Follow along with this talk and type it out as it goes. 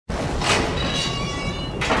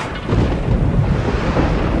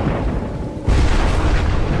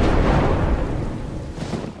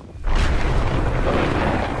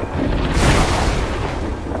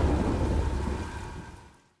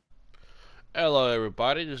Hello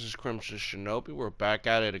everybody, this is Crimson Shinobi. We're back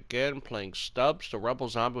at it again, playing Stubbs, the Rebel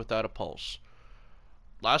Zombie Without a Pulse.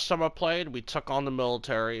 Last time I played, we took on the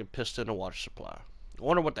military and pissed in a water supply. I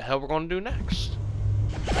wonder what the hell we're going to do next.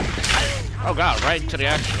 Oh god, right into the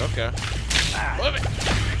action, okay. Move it!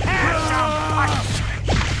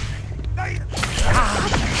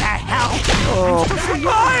 Oh,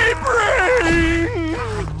 my brain!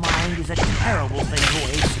 My mind is a terrible thing to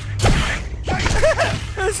waste.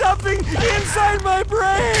 There's something inside my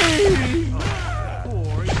brain!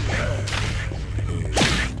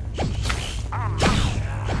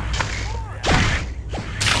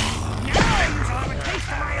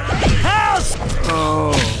 House!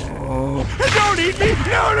 Oh. Don't eat me!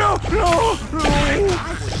 No! I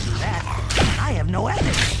wouldn't do that. I have no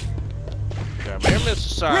ethics.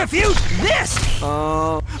 Refuse this!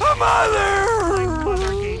 A mother! My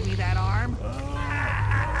mother gave me that arm.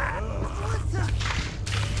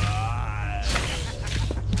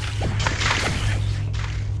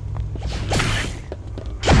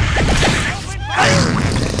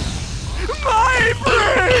 My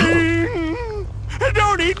brain!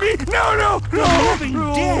 Don't eat me! No! Living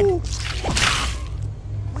dead!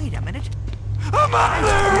 Wait a minute. A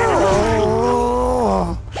mother!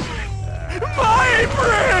 My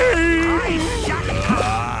brain!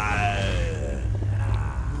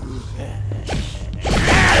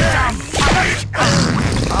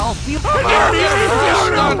 I'll feel No!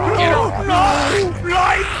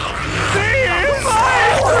 Like this! My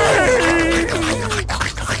brain!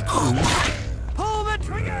 Pull the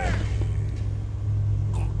trigger!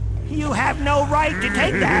 You have no right to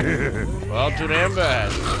take that! Well, too damn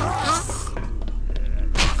bad.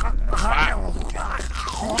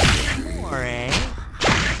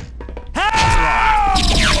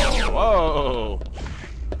 Whoa!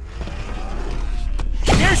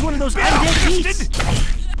 There's one of those undead beasts!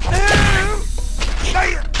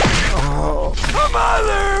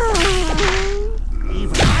 Mother!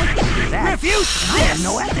 Even I can do that. Refuse this!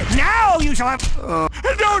 No ethics! Now you shall have...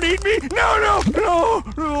 Don't eat me! No!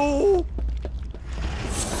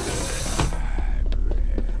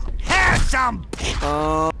 Have some!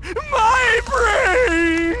 My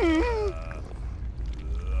brain!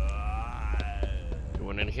 You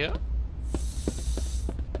went in here?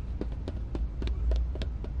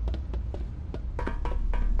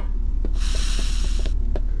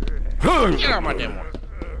 Get out of my damn way.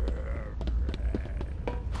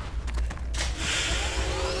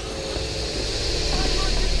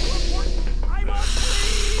 I'm on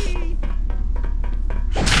flee!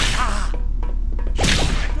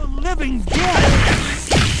 The living dead!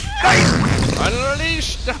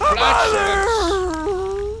 Unleash the flashbacks!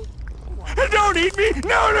 Don't eat me!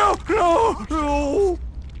 No!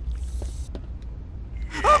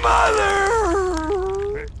 A mother!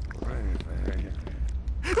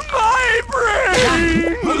 My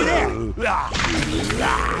brain! Look at there!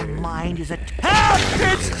 My mind is a... Help!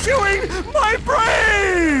 It's chewing my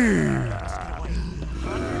brain!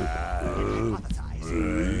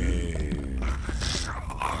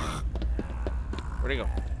 Where'd he go?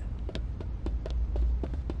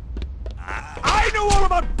 I know all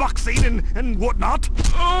about boxing and whatnot.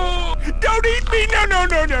 Don't eat me! No!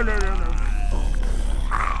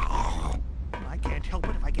 I can't help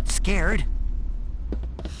it if I get scared.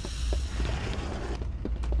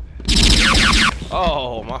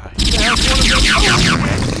 Oh my.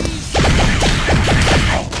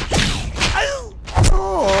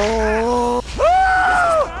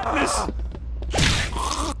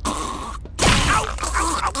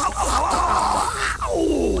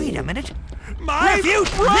 Wait a minute. My brain!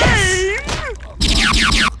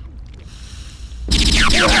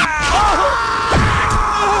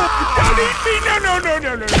 Don't eat me! No!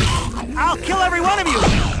 I'll kill every one of you!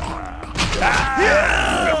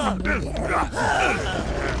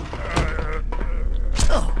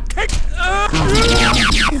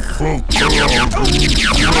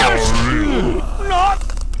 Not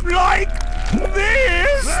like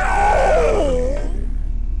this!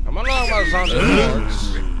 Come along, my zombie lords.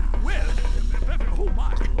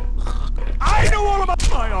 I know all about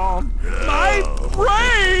my arm! My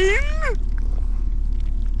brain!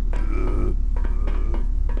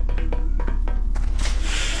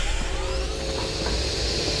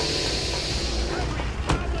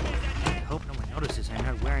 I hope no one notices I'm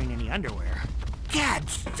not wearing any underwear.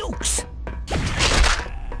 Gadzooks!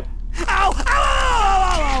 Ow!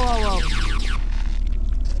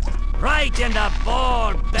 Right in the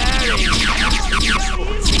ball bearing!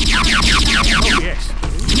 Oh, yes.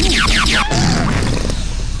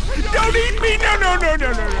 Don't eat me! No!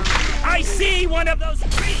 I see one of those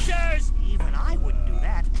creatures! Even I wouldn't do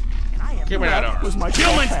that, and I have Give me that arm. Was my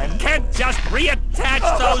humans can't just reattach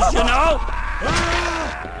those, you know?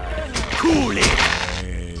 Cool it.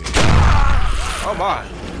 Oh my.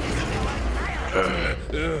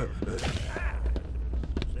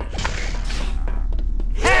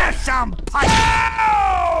 Have some punch.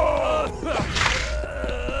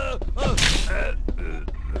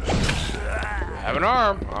 Have an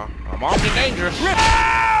arm. I'm armed and dangerous.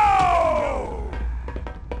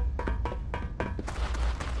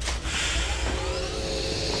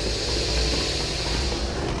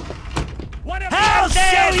 I'll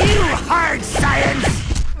show you hard science!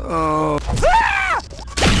 Oh.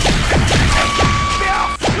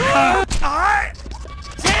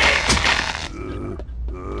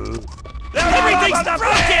 Everything's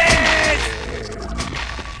broken!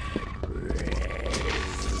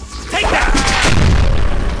 Take that!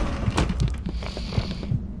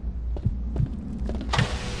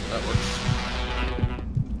 That works.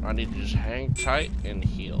 I need to just hang tight and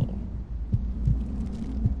heal.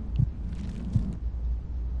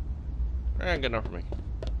 Ain't good enough for me.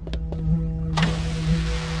 What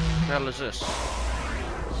the hell is this?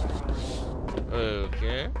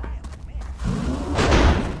 Okay.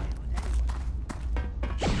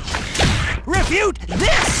 Refute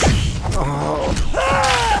this! Oh.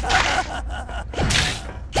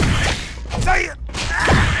 Say it!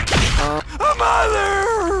 Mother!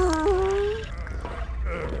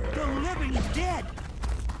 The living dead!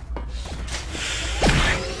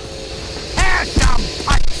 Have some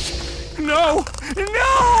punch! No!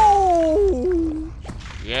 No!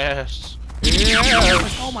 Yes.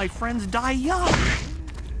 Yes. All my friends die young.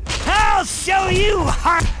 I'll show you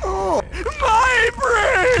how. Oh, my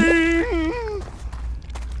brain!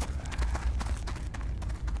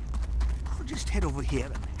 I'll just head over here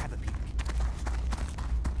and have a peek.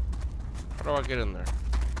 How do I get in there?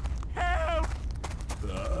 Help!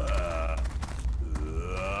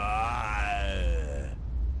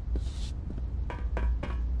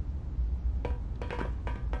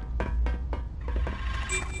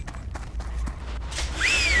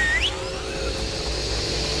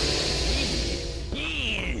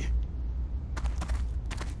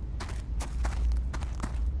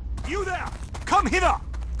 You there! Come hither!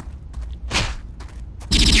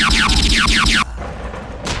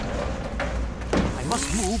 I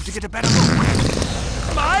must move to get a better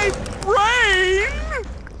look. My brain!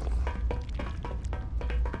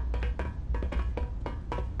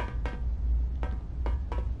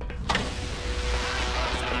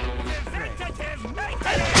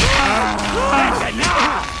 That's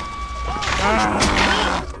enough!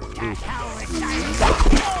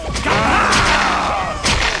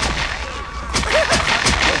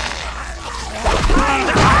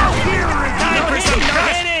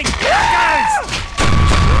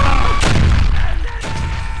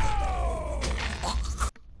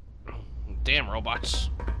 Damn robots.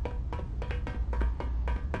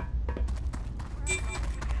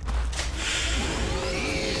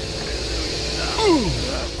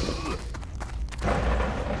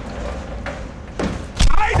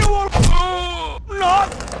 I don't not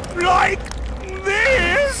like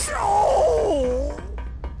this. Oh.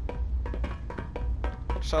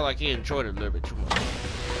 Sound like he enjoyed it a little bit too much.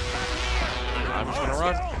 I'm just gonna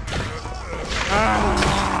run.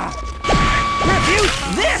 Refute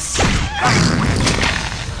this!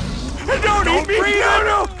 Don't eat me!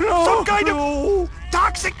 No! Some kind of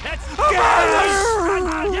toxic gas!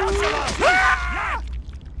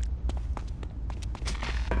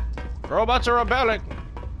 Robots are rebelling.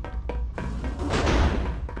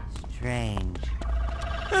 Strange.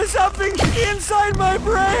 There's something inside my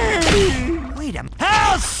brain! Wait a minute.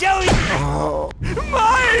 I'll show you! Oh.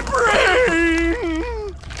 My brain!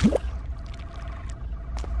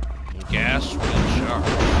 Gas recharge.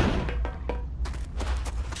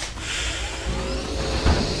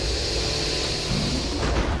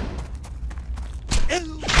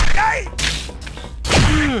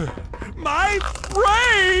 My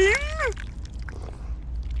brain!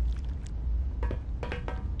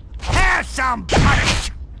 Have some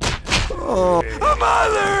punch! Oh.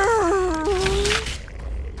 Mother!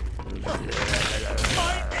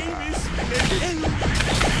 My aim is...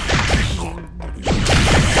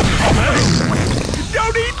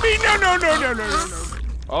 Don't eat me! No!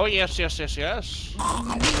 Oh yes.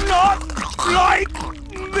 Not like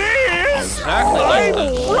this! Exactly My like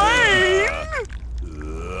this. brain!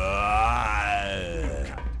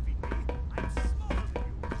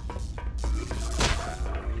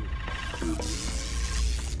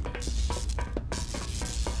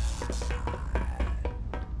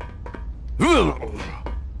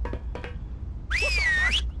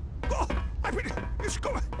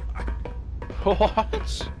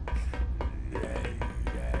 What?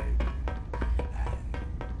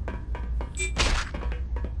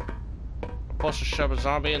 Supposed to shove a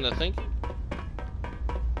zombie in the thingy?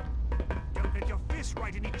 Don't let your fist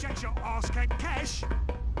right and eject your arse can cash.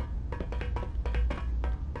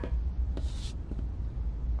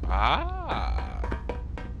 Ah.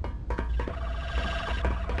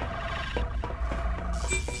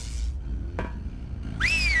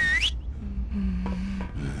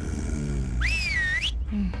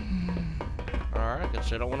 Alright, guess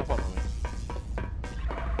they don't want to follow me.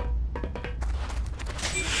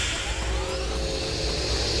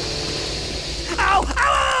 Ow! Ow!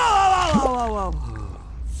 Ow! Ow! Ow! Ow!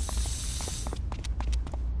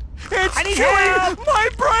 It's killing my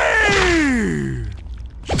brain!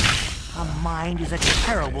 A mind is a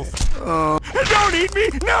terrible thing. Don't eat me!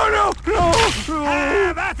 No, no, no,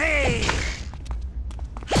 no! Bathy!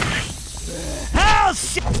 How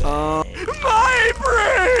my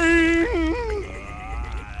brain!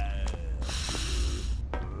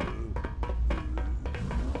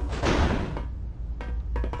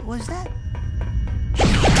 Was that?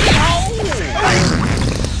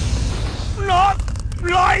 Not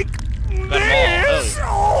like this!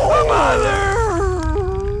 Oh, mother!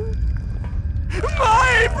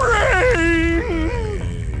 My brain!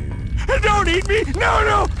 Don't eat me! No,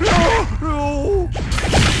 no, no, no!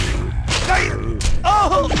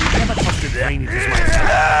 Oh! I never trusted brain eaters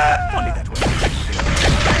myself. Funny that way.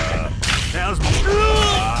 There's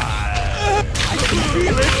I can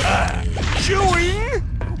feel it. Chewing!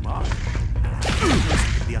 Oh my.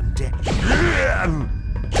 The undead.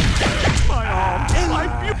 My arm.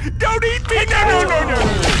 Don't eat me! No, no, no, no!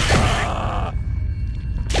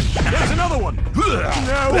 There's another one!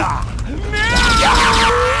 No! No!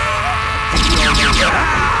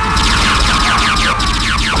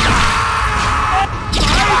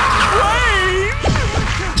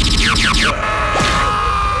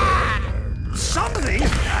 Something?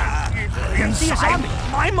 Can see a zombie.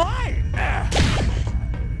 My mind!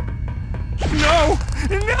 No!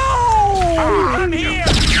 No! I'm here!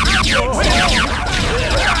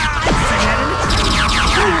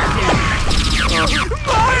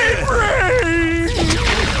 My brain!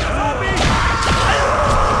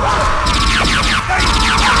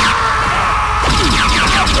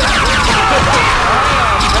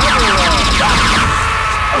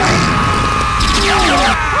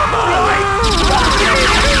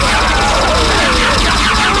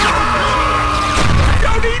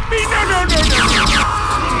 Don't eat me! No, no, no, no!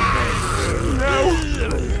 No!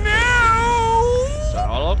 No! Is that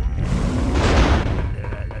all of them?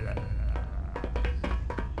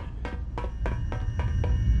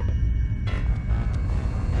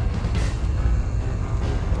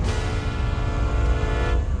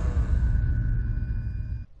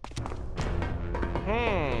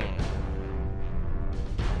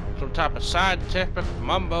 Some type of scientific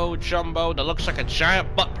mumbo jumbo that looks like a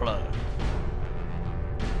giant butt plug.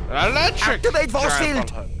 An electric Activate force giant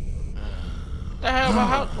field. butt plug. The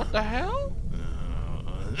hell? What the hell?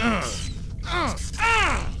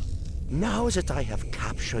 Now that I have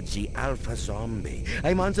captured the Alpha Zombie,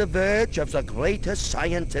 I'm on the verge of the greatest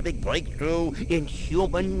scientific breakthrough in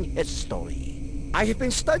human history. I have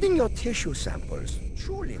been studying your tissue samples.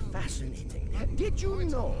 Truly fascinating. Did you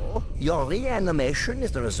know your reanimation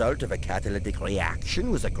is the result of a catalytic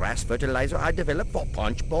reaction with the grass fertilizer I developed for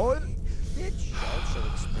punch bowl? It should also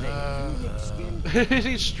explain unique skin.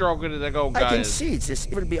 He's stroking it like, oh, I can guys. see this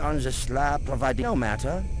will be on the slab, providing no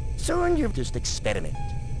matter. Soon you just experiment,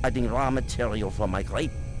 adding raw material for my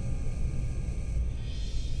grape.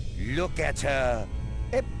 Look at her.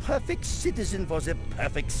 A perfect citizen for the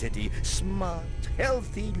perfect city. Smart,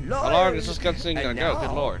 healthy, loyal. How long is this cutscene And gonna go? Good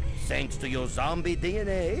now, lord. thanks to your zombie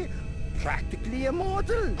DNA, practically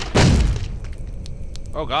immortal.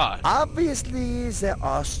 Oh god. Obviously, there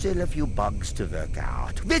are still a few bugs to work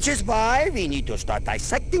out, which is why we need to start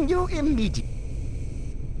dissecting you immediately.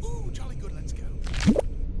 Ooh, jolly good, let's go.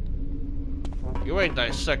 You ain't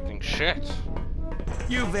dissecting shit.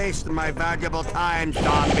 You wasted my valuable time,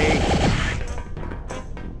 zombie.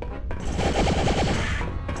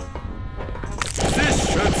 This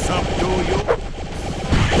should subdue you.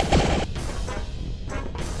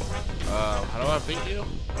 How do I beat you?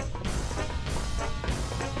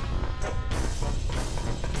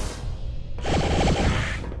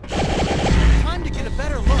 Time to get a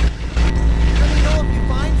better look. Let me know if you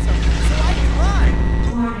find something so I can run.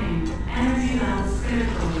 Warning, energy levels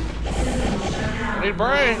critical. System will shut down. I need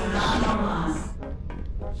brains. Operational loss.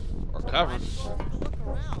 Or covered. Look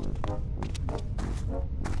around.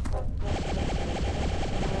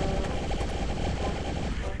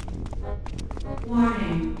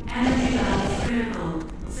 Warning. Energy levels critical.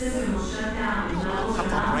 System will shut down. Levels are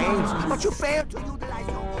Have not the brains, normalized. but you fail to utilize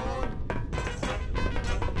your own.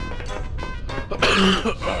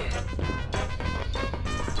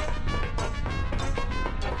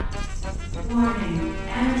 Warning.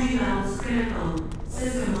 Energy levels critical.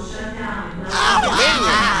 System will shut down.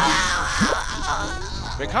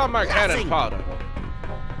 Become our cannon fodder.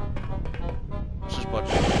 This is what.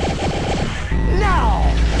 Now!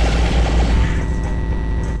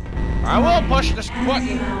 I will push this Energy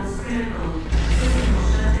button. levels critical. System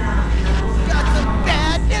will shut down. Levels are Got not some normalized.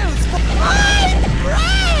 bad news for Brian!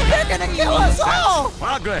 They're gonna kill us all!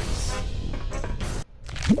 Progress!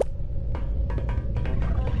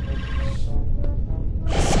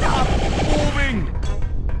 Stop moving!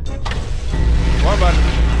 One button.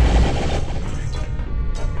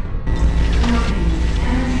 Warning.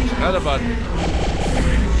 Energy Another levels button. critical.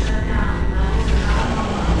 System will shut down. Levels are not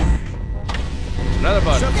normalized. Another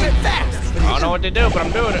button. Get fast! I don't know what they do, but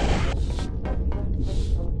I'm doing it.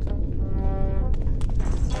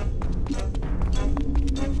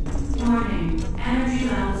 Warning. Energy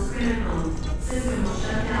levels critical. System will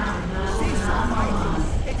shut down. Levels are not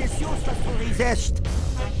normalized. It is useless to resist.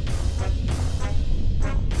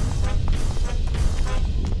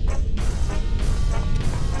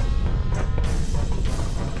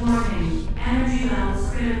 Warning. Energy levels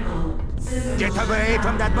critical. System Get will shut away down.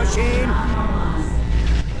 from that Levels are machine. not normalized.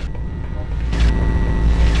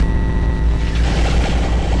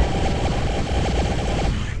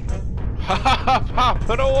 Ha ha ha! Pop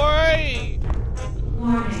it away!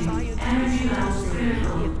 Warning. Energy levels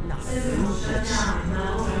critical. System will shut down.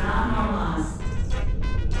 Levels are not normalized.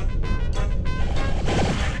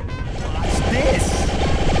 What's this?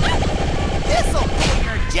 This'll cool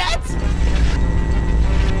your jets!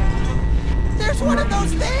 There's one of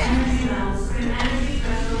those there! Energy levels critical. Energy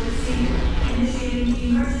threshold received. Initiating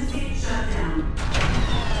emergency shutdown.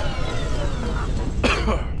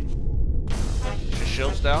 Your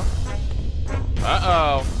shield's down.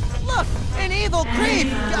 Uh-oh. Look! An evil creep!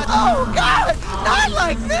 Oh god! Not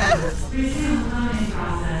like this! Resume loading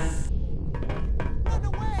process. Run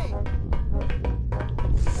away!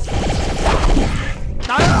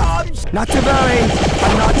 Not to worry,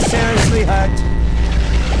 I'm not seriously hurt.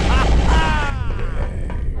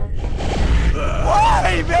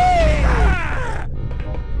 Why me?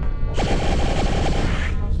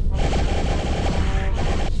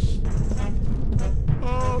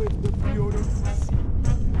 Oh, it's the beautiful sea.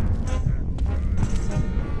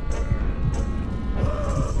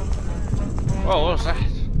 Whoa, what was that?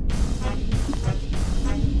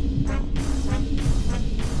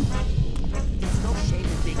 There's no shame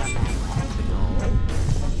in being a man, you know.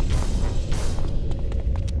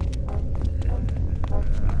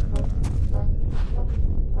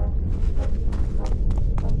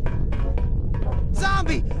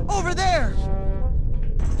 Zombie! Over there!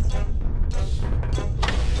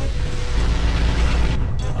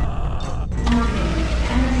 Warning.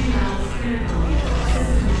 Energy levels critical.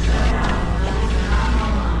 System will shut down. Levels are not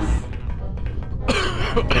normalized.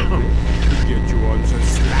 Get you on the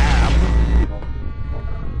slab.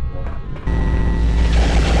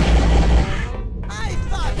 I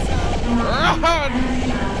thought so! Run!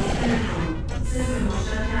 Energy levels critical. System will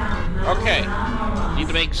shut down. Levels Okay. are not normalized. Need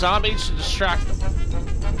to make zombies to distract them.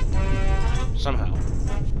 Somehow.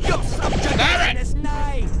 Your subjugation Damn it! is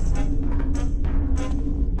nigh.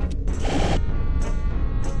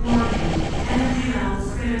 Warning. Energy levels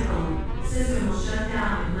critical. System will shut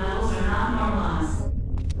down. Levels are not normalized.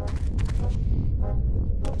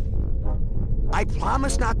 I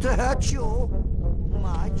promise not to hurt you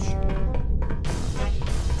much.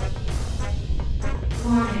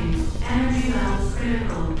 Warning. Energy levels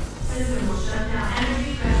critical. System will shut down.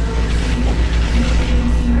 Energy threshold received.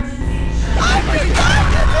 Initiating emergency shutdown. I'm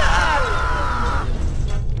retarded!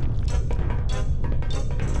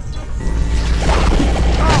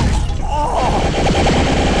 All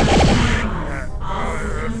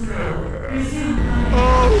systems go. Resume loading.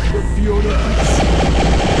 Oh, the beautiful.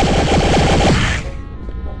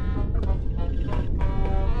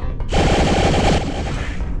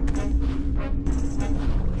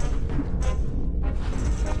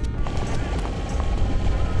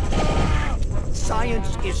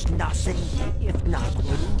 Science is nothing if not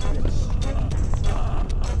ruthless.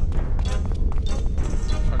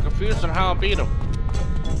 I'm confused on how I beat them.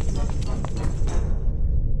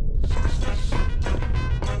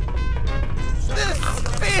 This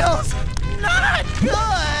feels not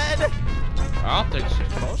good! I don't think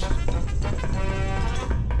she's supposed to.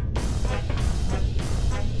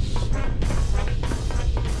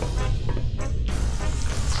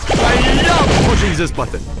 I love pushing this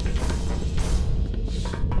button.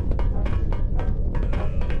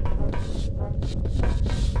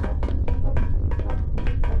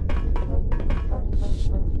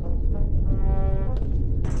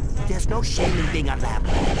 There's no shame in being a lab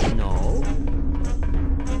rat, you know.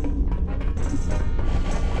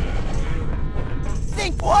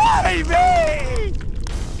 Think why me?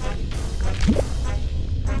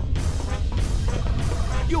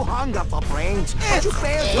 You hunger for brains, but you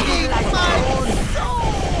fail to realize your own soul.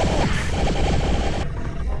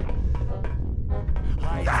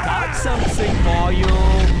 I got something for you.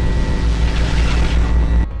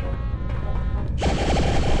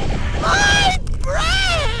 My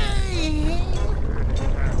brain!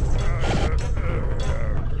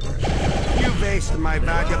 You wasted my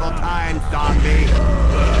valuable time, zombie.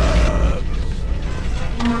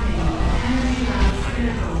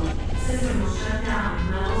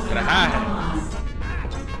 Gonna hide.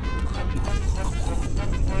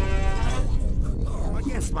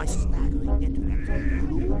 Against my staggering intellect,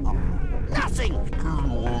 you are nothing.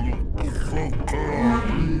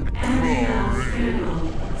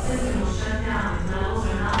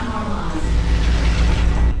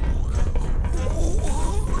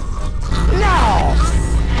 No!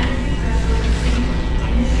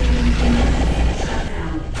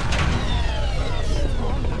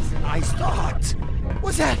 I thought.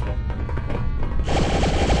 What's that?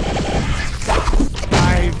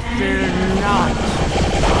 I will not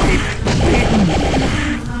be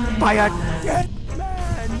beaten by a dead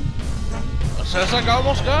man. It sounds like I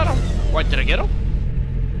almost got him. Wait, did I get him?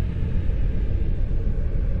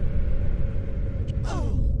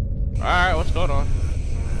 Alright, what's going on?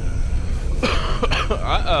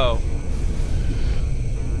 Uh-oh.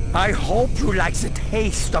 I hope you like the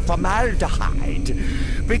taste of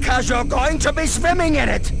formaldehyde, because you're going to be swimming in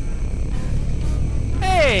it.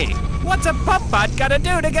 Hey, what's a pup butt gotta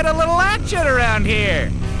do to get a little action around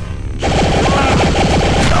here?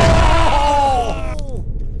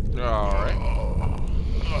 Alright.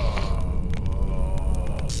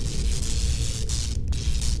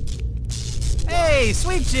 Hey,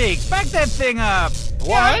 sweet cheeks, back that thing up.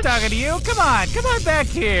 Yeah, I'm What? talking to you. Come on back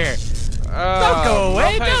here. Don't go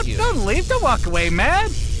away. No, thank you. Don't leave. Don't walk away, man.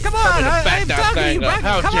 Come on, me to back I'm that talking to thing you. up. Back,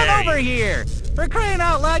 How come dare on over you. here. For crying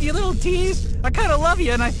out loud, you little tease. I kind of love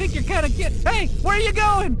you, and I think you're kind of cute. Hey, where are you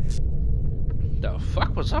going? The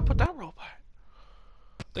fuck was up with that robot?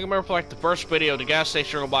 I think I remember for like the first video, the gas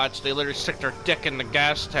station robots, they literally stick their dick in the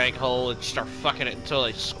gas tank hole and start fucking it until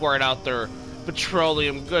they squirt out their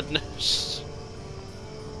petroleum goodness.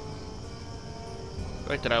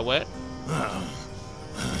 Wait, did I wet?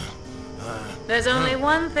 There's only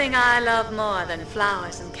one thing I love more than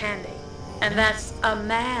flowers and candy, and that's a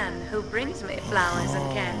man who brings me flowers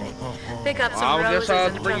and candy. Pick up some Well, I roses guess I'll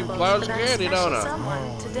have and to bring you truffles flowers for and that candy, special don't I?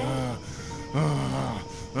 someone today.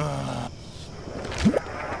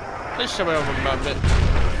 Please tell me over about it.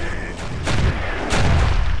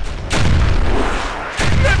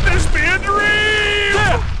 Let this be a dream!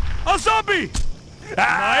 There! A zombie!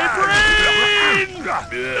 My brain!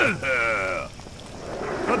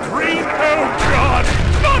 A dream? Oh, God!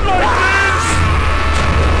 Not like this!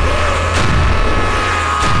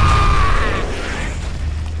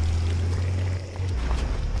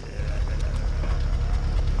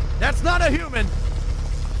 That's not a human!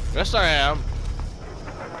 Yes, I am.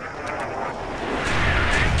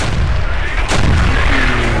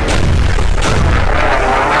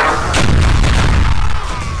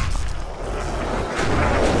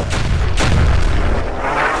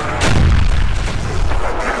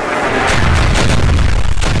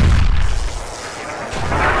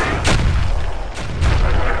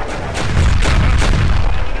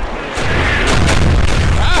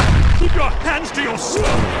 Keep your hands to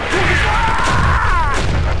yourself!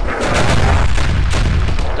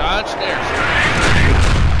 Dodge stairs.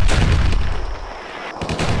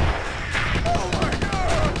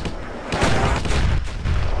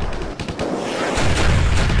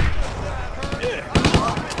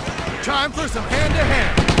 Time for some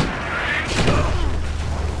hand-to-hand.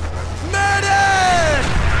 Medic!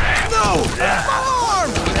 No!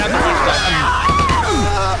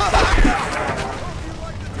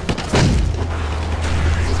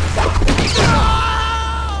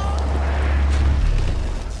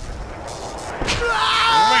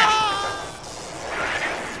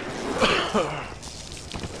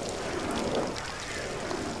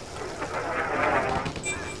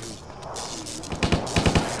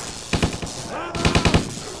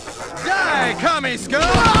 Die, commie scum!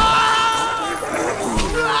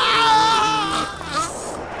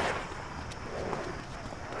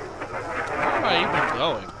 Where am I even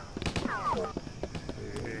going?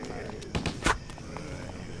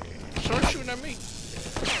 shooting at me?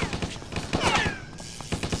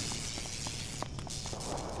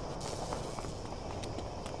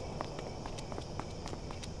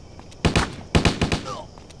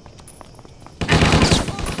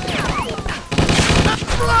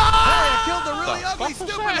 Killed the really fuck ugly, was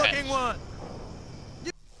stupid that? looking one!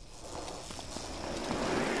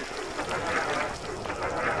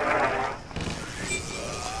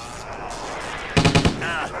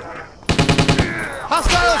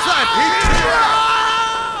 Hostile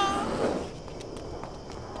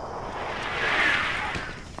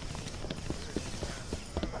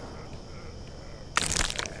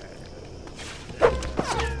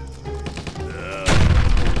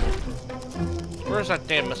Where's that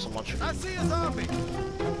damn missile launcher? I see a zombie!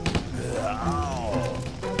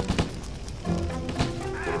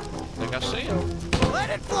 Think I see him. Let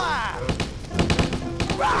it fly!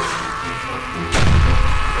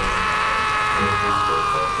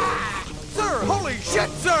 Sir, holy shit,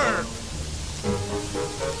 sir!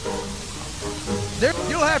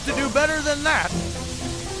 You'll have to do better than that.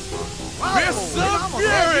 Miss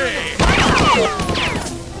Fury!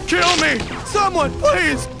 Kill me! Someone,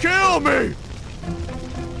 please, kill me!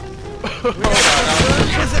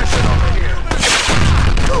 Possession over here!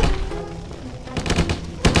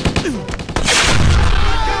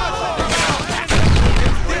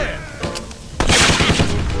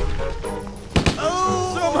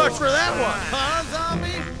 So much for that one, huh,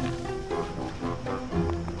 zombie?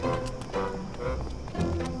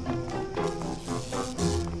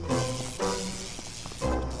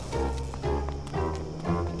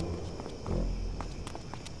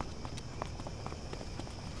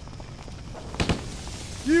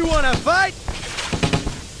 You wanna fight?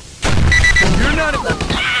 You're not a...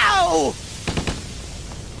 Ow!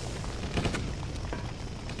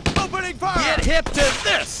 Opening fire! Get hip to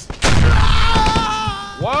this!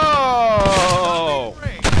 Whoa!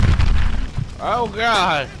 Oh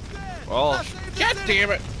god! Well, god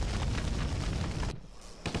damn it!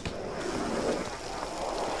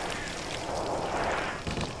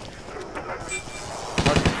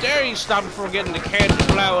 How dare you stop me from getting the candy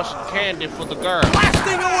flowers and candy for the girl?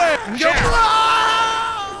 Blasting away! Shut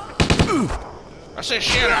Go- I said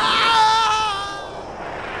shut up!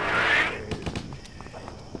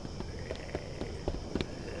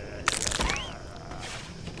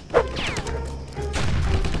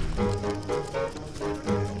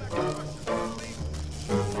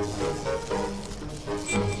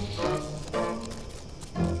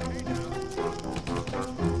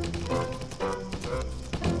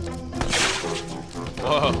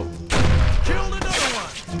 Whoa. Killed another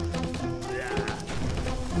one!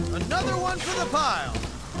 Another one for the pile!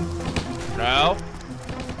 No.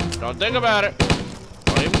 Don't think about it.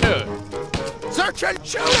 Don't even do it. Search and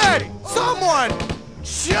shoot it! Someone!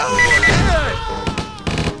 Shoot it!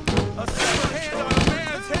 A silver hand on a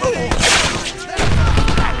man's head!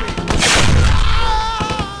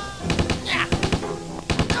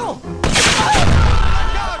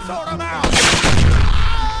 God, sort him out!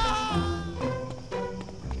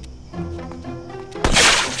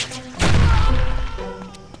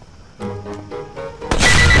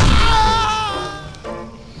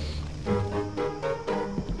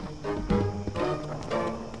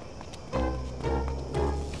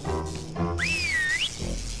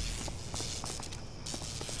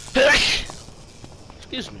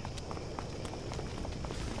 Excuse me.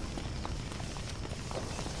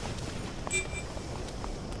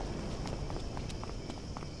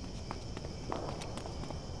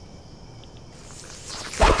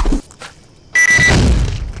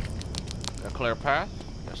 A clear path?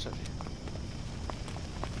 Yes, it.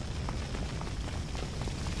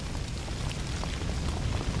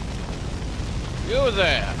 You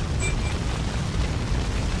there?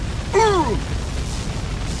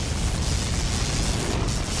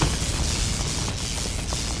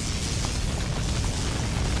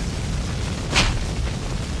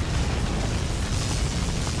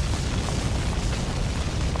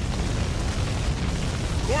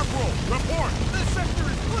 Corporal, report! This sector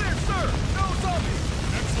is clear, sir! No zombies!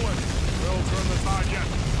 Excellent. We'll turn the tide yet.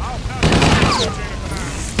 I'll pass you the chain of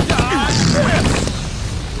command. Dodge this!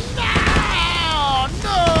 No!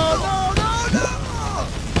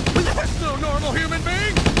 There's no normal human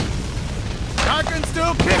being! I can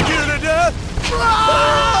still kick you to death!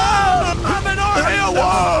 I'm an army of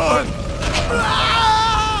one!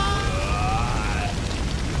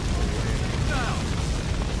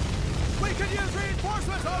 We could use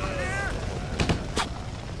reinforcements over here!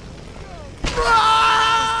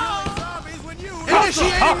 Killing zombies when you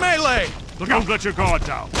initiating melee! Don't let your guard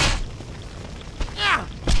down.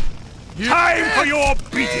 You Time for your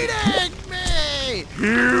beating! beating me! Hey!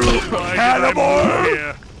 You cannibal!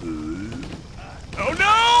 Oh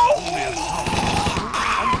no!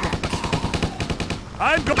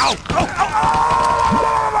 I'm go. Ow! Ow!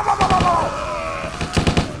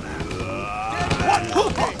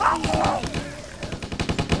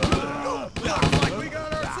 Looks like we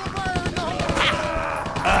got our submarine.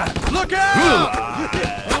 Look out!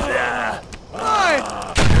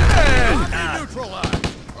 Neutralized.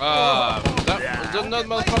 There's another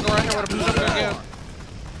motherfucker right here with a bazooka again.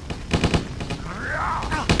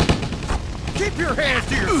 Keep your hands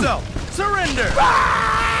to yourself. Surrender.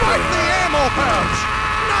 Like the ammo pouch,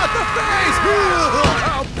 not the face.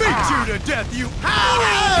 I'll beat you to death, you.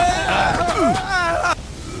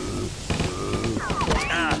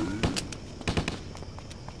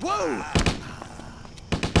 Whoa.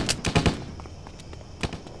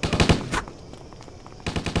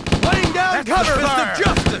 Laying down cover fire. Of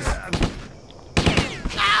justice.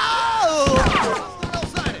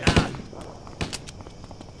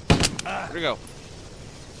 Where'd he go?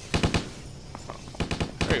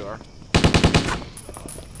 There you are.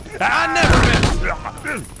 I never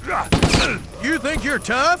miss. You think you're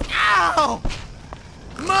tough? Ow!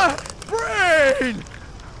 My brain!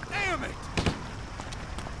 Damn it!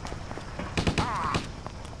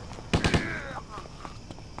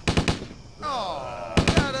 Oh,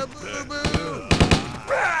 got a boo-boo.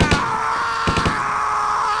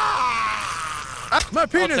 My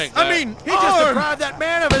penis, take that. I mean, he just deprived that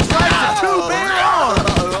man of his right to 2 bare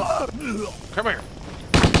arms. Come here.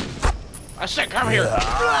 I said come here.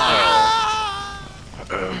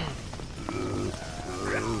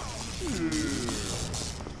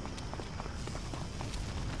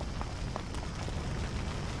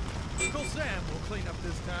 Uncle Sam will clean up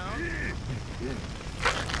this town.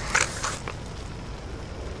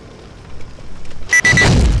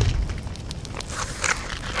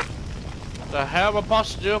 What the hell am I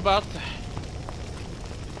supposed to do about that?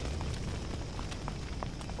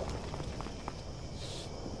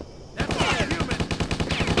 That's not human.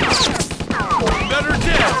 Better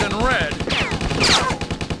dead than red.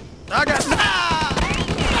 I got.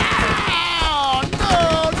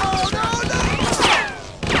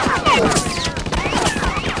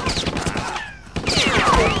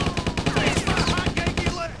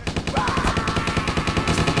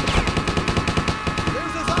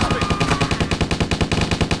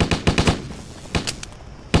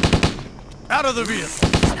 Out of the vehicle!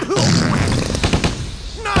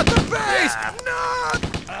 Not the face! Not!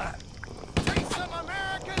 Take some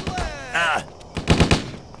American lead!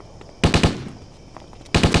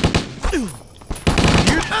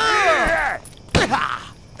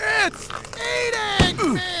 It's eating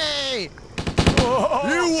me!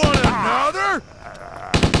 You want another?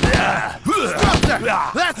 Stop there!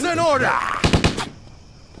 That's an order!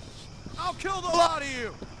 I'll kill the lot of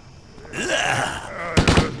you!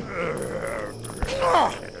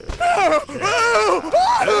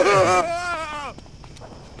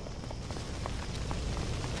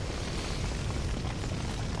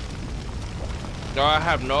 No, I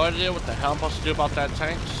have no idea what the hell I'm supposed to do about that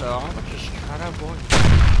tank, so I'm gonna just try to avoid it.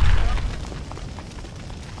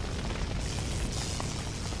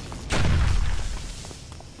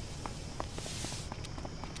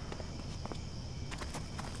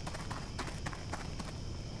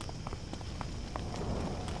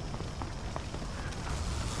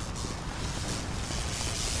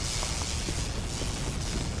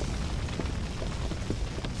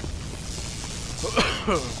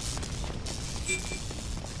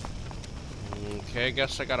 Okay, I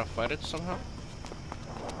guess I gotta fight it somehow.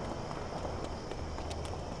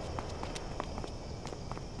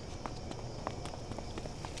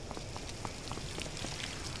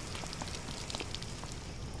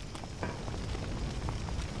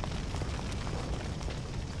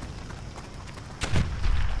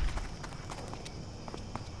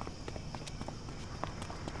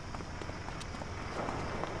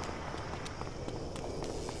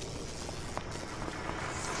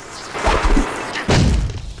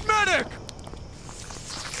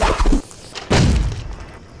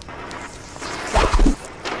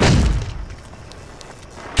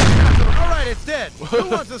 It's dead. Who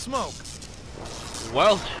wants to smoke?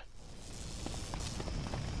 Well,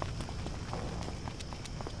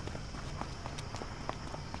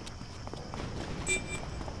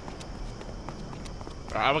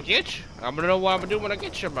 I'm gonna get you. I'm gonna know what I'm gonna do when I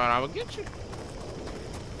get you, man. I'm gonna get you.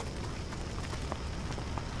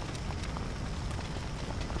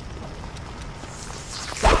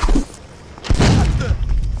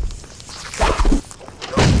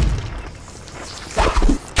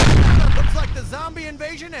 Zombie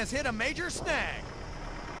invasion has hit a major snag.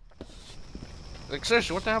 Like,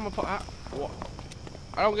 seriously, what the hell am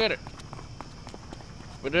I don't get it.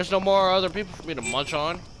 But there's no more other people for me to munch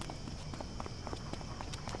on.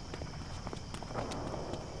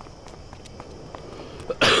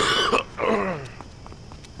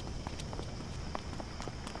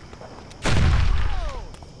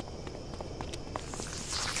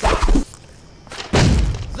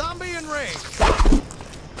 Zombie in range.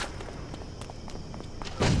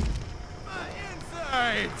 My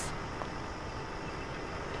insides.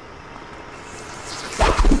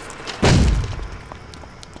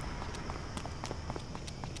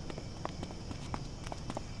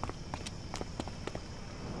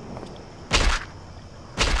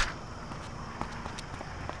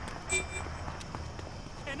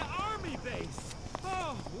 An army base!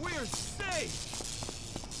 Oh, we're safe!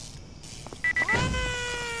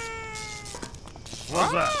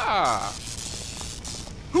 What's that? Ah!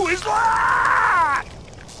 Who is that?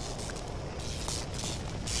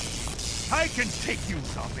 I can take you,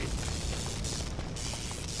 zombie.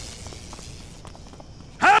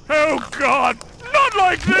 Oh, God! Not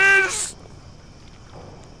like this!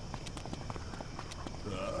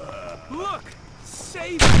 Look!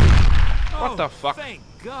 Save me! What the fuck? Thank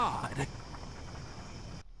God!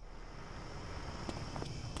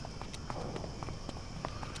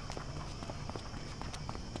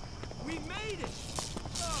 We made it!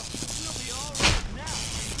 Oh, we'll be all right now.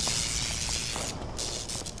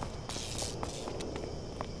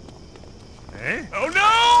 Eh? Oh no!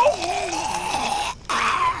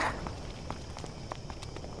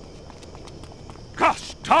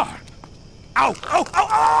 Gosh darn! Ow! Ow! Ow!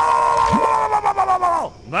 Ow!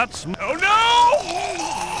 That's... Oh no!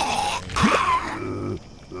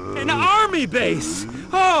 An army base!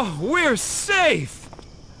 Oh, we're safe!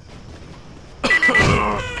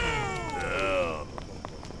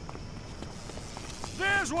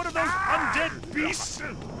 There's one of those undead beasts!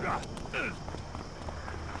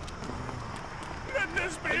 Let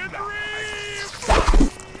this be a dream!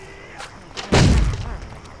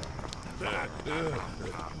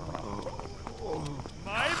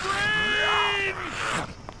 My brain!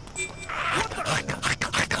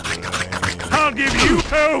 I'll give you...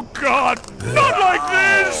 Oh, God! Not like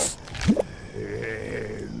this!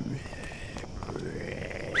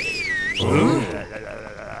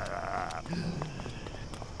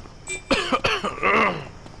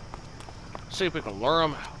 See if we can lure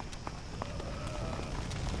him.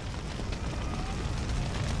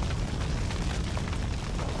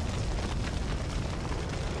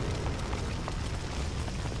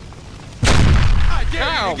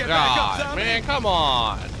 Oh God, man, come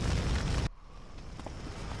on!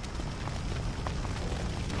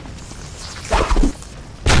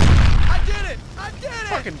 I did it! I did it!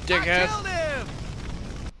 Fucking dickhead! I killed him!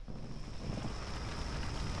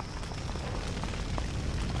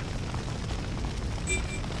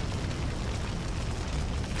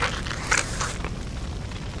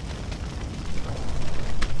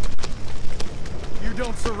 You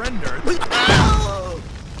don't surrender.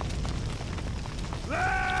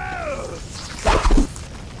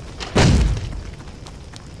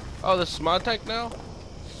 Oh, this is my tech now?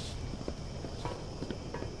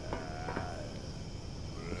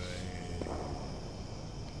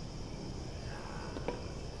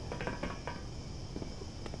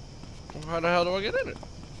 How the hell do I get in it?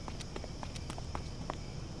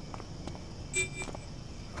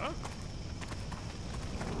 Huh?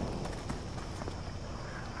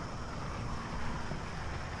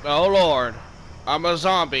 Oh Lord, I'm a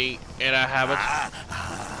zombie and I have it.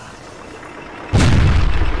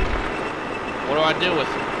 What do I do with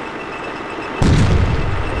it?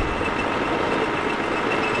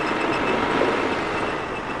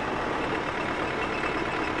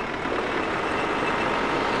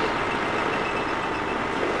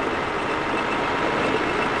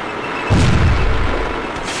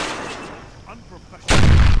 Unprofessional.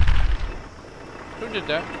 Who did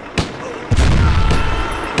that?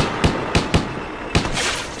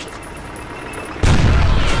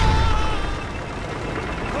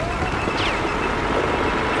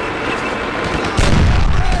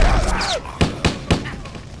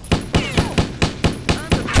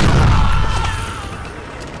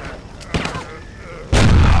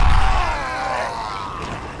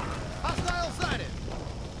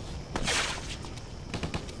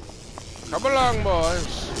 Come along, boys.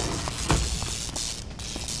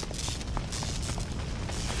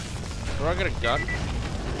 Do I get a gun?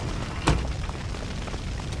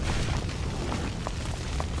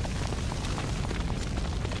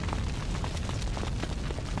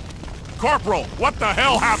 Corporal, what the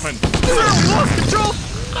hell happened? Lost control!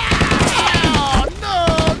 No! No!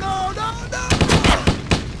 No! No! No!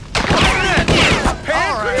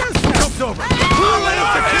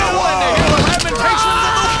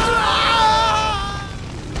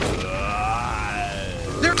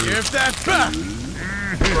 Give that back!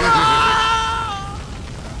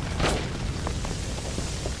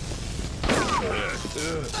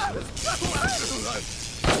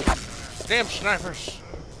 Damn snipers!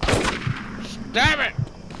 Damn it!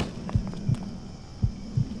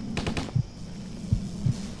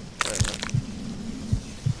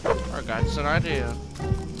 I got an idea.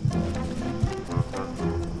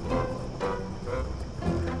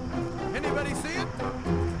 Anybody see it?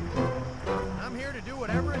 I'm here to do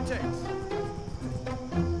whatever it takes.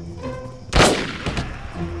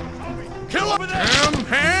 Kill him with that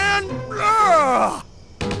hand!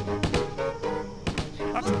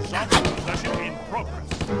 Possession in progress.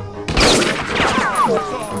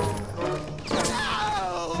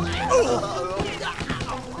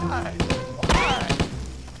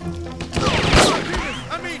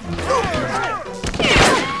 I mean,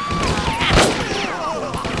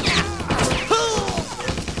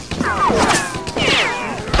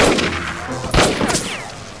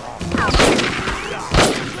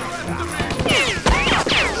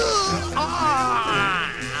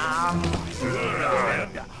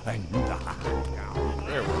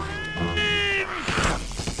 There we go.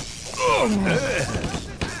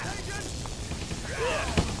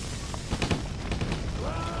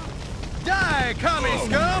 die, commie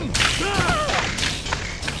scum!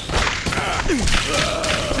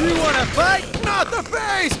 You wanna fight? Not the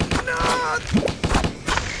face! Not!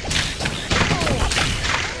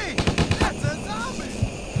 Hey, that's a zombie!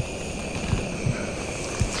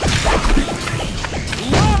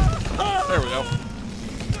 There we go.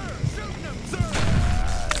 Shooting him, sir!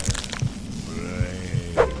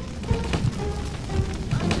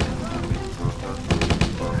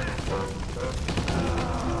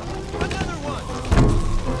 Another one!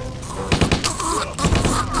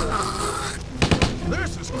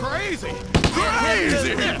 This is crazy!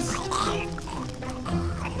 Crazy! The pain!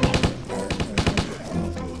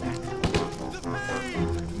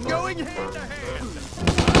 Going hand to hand!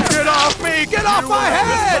 Get off me! Get off my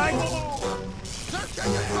head! Sir,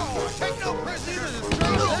 take control! Take no prisoners!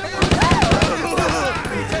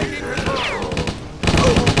 Taking control!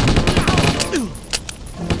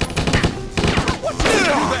 What you do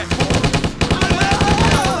that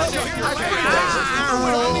for?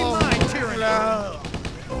 Only mine, Tyranny.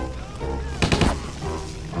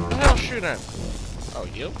 What the hell shooting at me? Oh,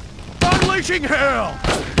 you? Unleashing hell!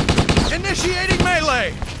 Initiating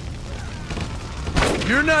melee!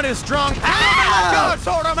 You're not as strong. God,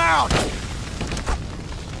 sort him out!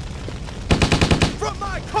 From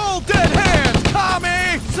my cold dead hands,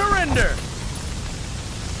 Kami! Surrender!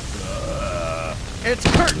 It's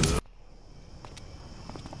curtains.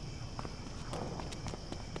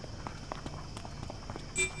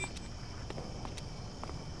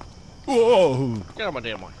 Whoa! Get out my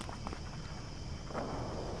damn way.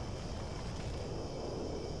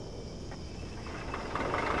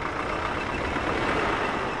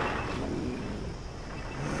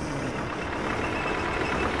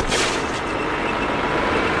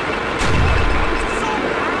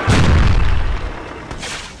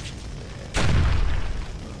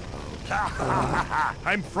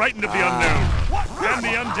 I'm frightened of the unknown and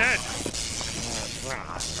the undead.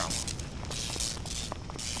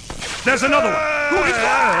 There's another one. Who is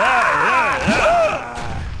that?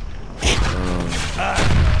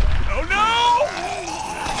 Oh no!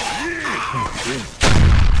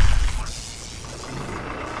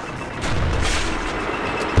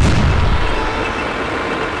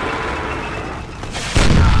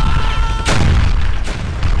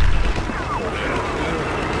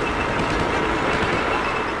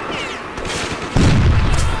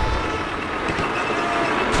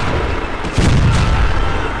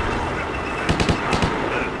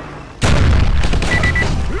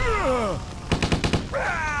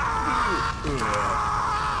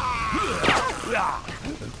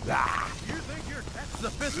 You think that's the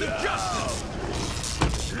fist of justice?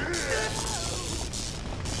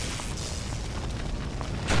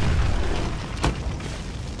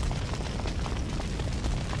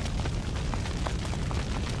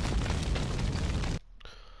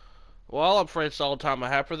 Well, I'm afraid it's all the time I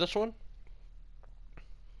have for this one.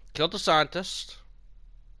 Killed the scientist.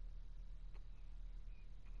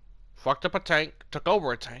 Fucked up a tank. Took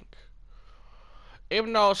over a tank.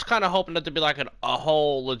 Even though I was kind of hoping that there'd be like a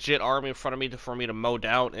whole legit army in front of me for me to mow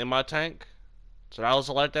down in my tank. So that was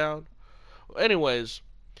a letdown. Anyways,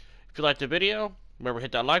 if you liked the video, remember to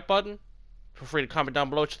hit that like button. Feel free to comment down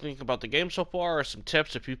below what you think about the game so far, or some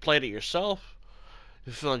tips if you played it yourself. If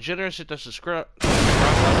you're feeling generous, hit that subscribe button.